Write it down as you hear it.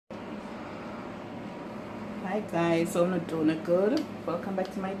Hi guys, I'm doing good. Welcome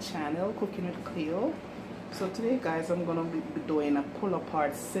back to my channel, Cooking with Cleo. So today guys, I'm gonna be doing a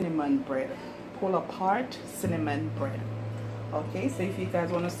pull-apart cinnamon bread. Pull-apart cinnamon bread. Okay, so if you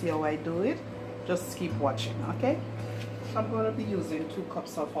guys want to see how I do it, just keep watching. Okay, so I'm gonna be using 2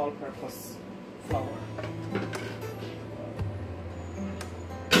 cups of all-purpose flour.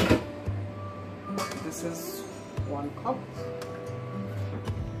 This is 1 cup.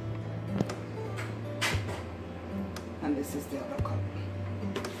 And this is the other cup.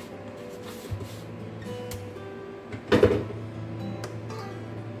 So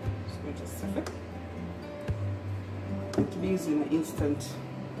we just sieve it. To be using an instant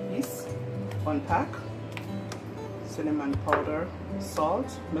yeast, 1 pack, cinnamon powder,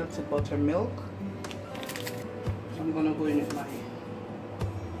 salt, melted butter, milk. So I'm gonna go in with my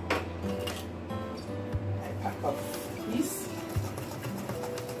pack of yeast,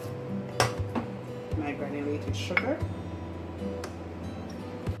 my granulated sugar,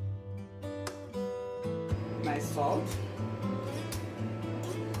 my salt,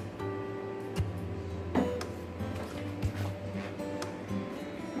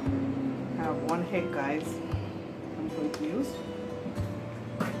 I have 1 egg guys I'm going to use.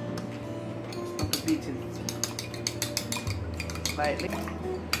 I'm going to beat it slightly.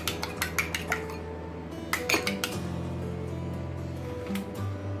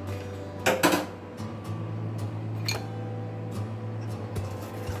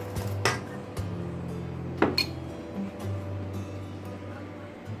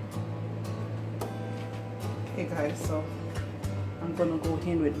 Okay guys, so I'm gonna go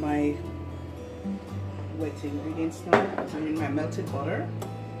in with my wet ingredients now. I'm in my melted butter.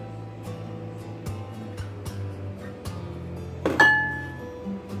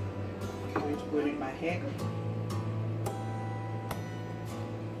 I'm going to go in with my egg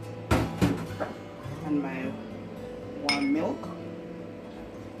and my warm milk.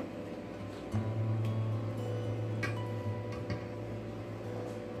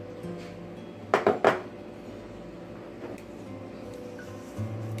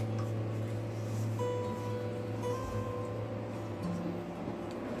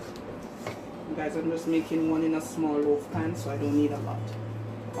 Guys, I'm just making one in a small loaf pan, so I don't need a lot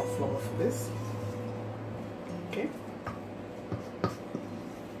of flour for this. Okay.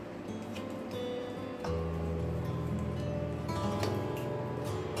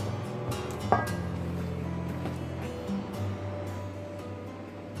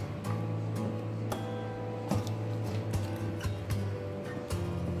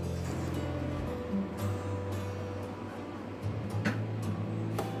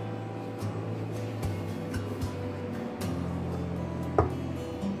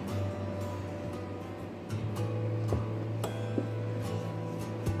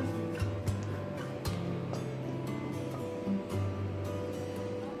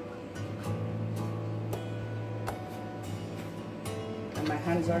 My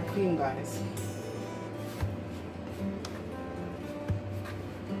hands are clean guys.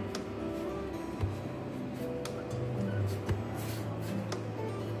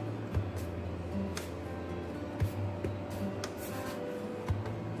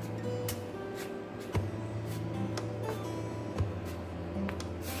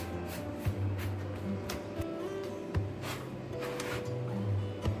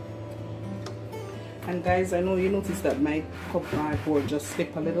 And guys, I know you noticed that my board just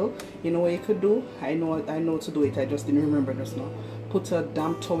slipped a little. You know what you could do? I know to do it, I just didn't remember just now. Put a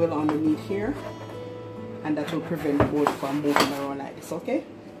damp towel underneath here, and that will prevent the board from moving around like this, okay?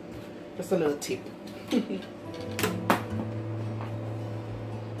 Just a little tip.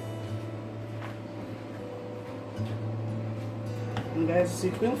 And guys,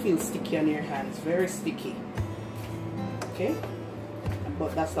 you will feel sticky on your hands, very sticky. Okay?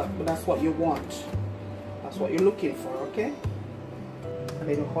 But that's what you want. That's what you're looking for, okay? A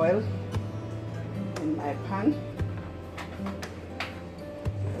little oil in my pan.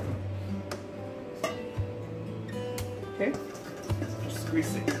 Okay, just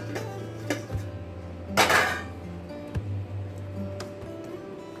grease it.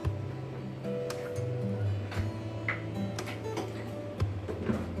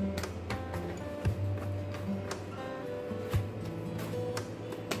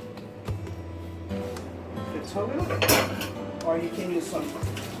 Towel, or you can use some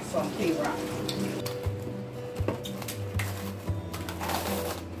cling wrap.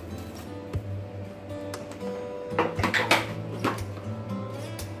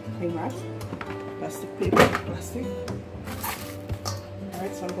 Cling wrap, plastic paper, plastic.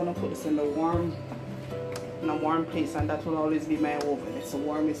 Alright, so I'm gonna put this in a warm place, and that will always be my oven. It's the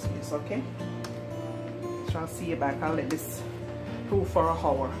warmest place, okay? So I'll see you back. I'll let this cool for an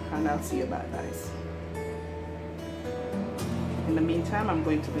hour and I'll see you back, guys. In the meantime, I'm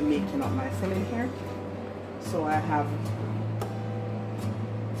going to be making up my filling here. So I have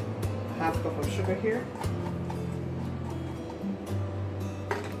half cup of sugar here.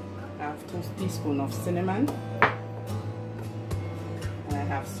 I have 2 teaspoons of cinnamon. And I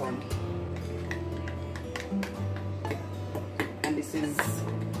have some. And this is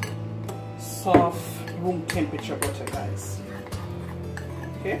soft room temperature butter, guys.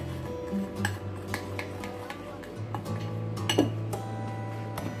 Okay.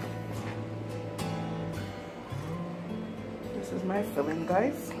 This is my filling,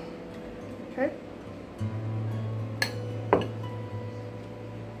 guys. Okay.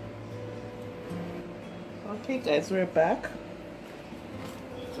 Okay, guys, we're back.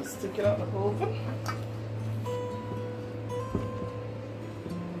 Just stick it out the oven.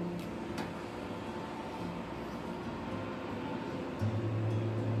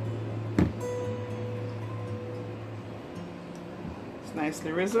 It's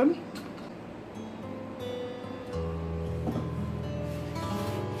nicely risen.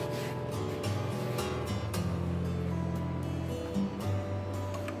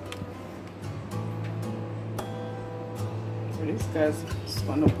 This guy's just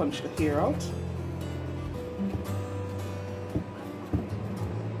going to punch the hair out.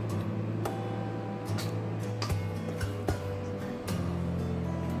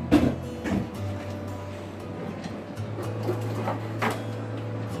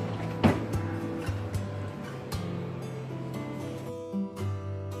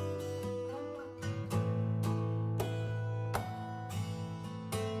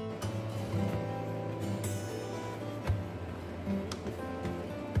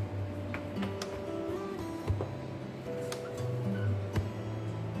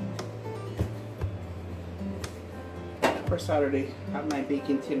 For Saturday, I have my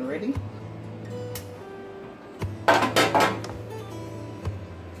baking tin ready.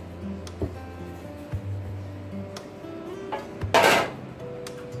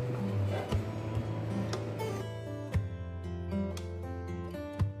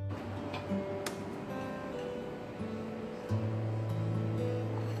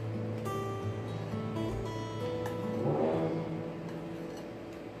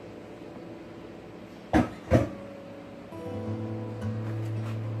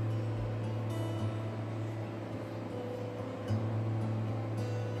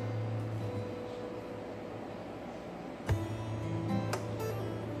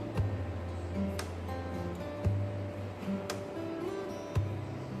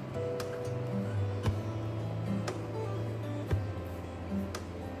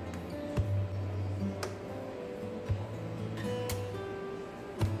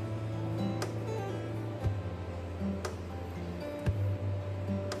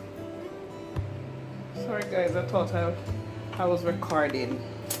 Sorry guys, I thought I was recording.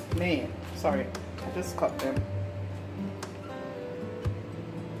 Man, sorry, I just cut them.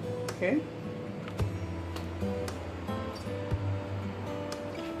 Okay.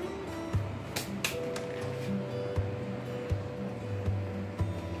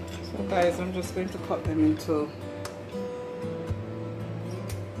 So guys, I'm just going to cut them into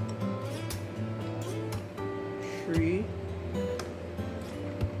three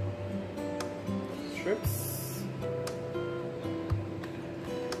strips.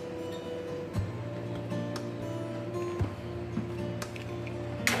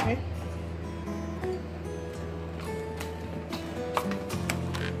 Okay.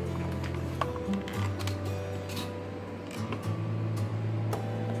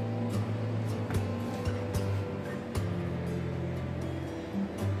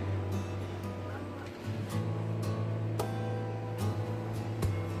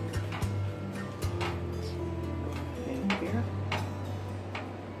 Here.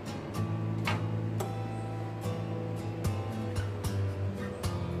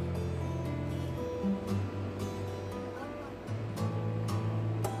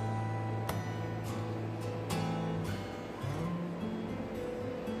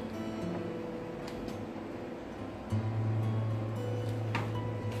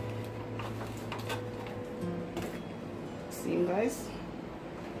 See, guys.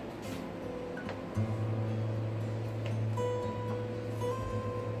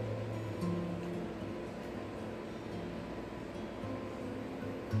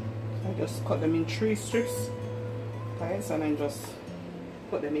 I just cut them in 3 strips, guys, and I just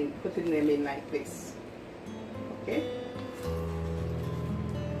putting them in like this. Okay.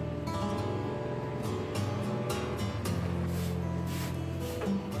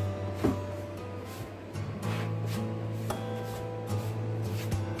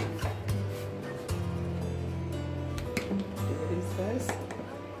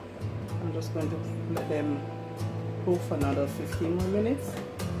 just going to let them cool for another 15 more minutes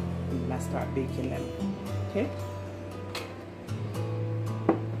and I start baking them. Okay.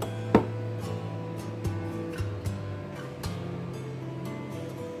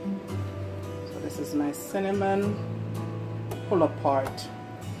 So this is my cinnamon pull-apart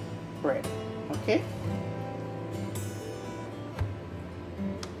bread. Okay.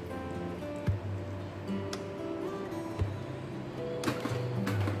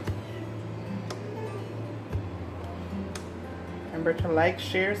 Remember to like,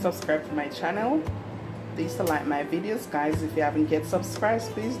 share, subscribe to my channel. Please to like my videos, guys. If you haven't yet subscribed,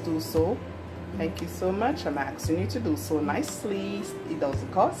 please do so. Thank you so much. I'm asking you to do so nicely. It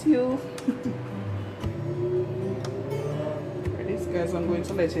doesn't cost you. For this, guys, I'm going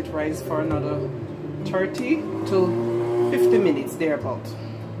to let it rise for another 30 to 50 minutes thereabout.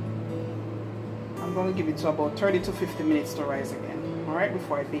 I'm going to give it to about 30 to 50 minutes to rise again. All right,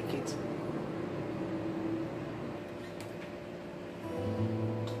 before I bake it.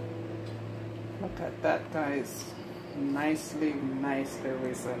 Look at that, guys. Nicely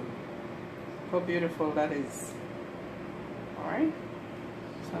risen. How beautiful that is. Alright,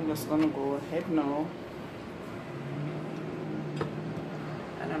 so I'm just gonna go ahead now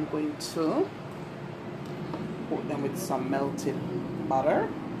and I'm going to coat them with some melted butter.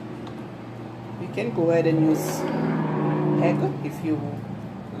 You can go ahead and use egg if you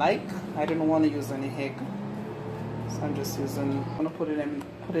like. I don't want to use any egg, so I'm just using, I'm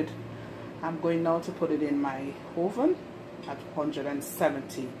going now to put it in my oven at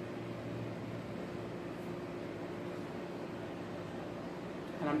 170.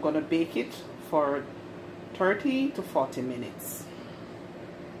 And I'm going to bake it for 30 to 40 minutes.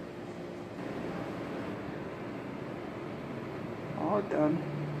 All done.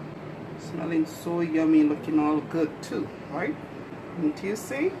 Smelling so yummy, looking all good too, right? Don't you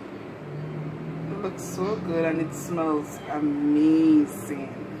see? It looks so good and it smells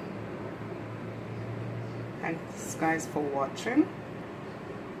amazing. Thanks guys for watching.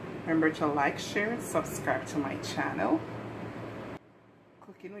 Remember to like, share, and subscribe to my channel.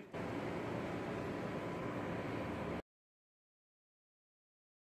 Cooking with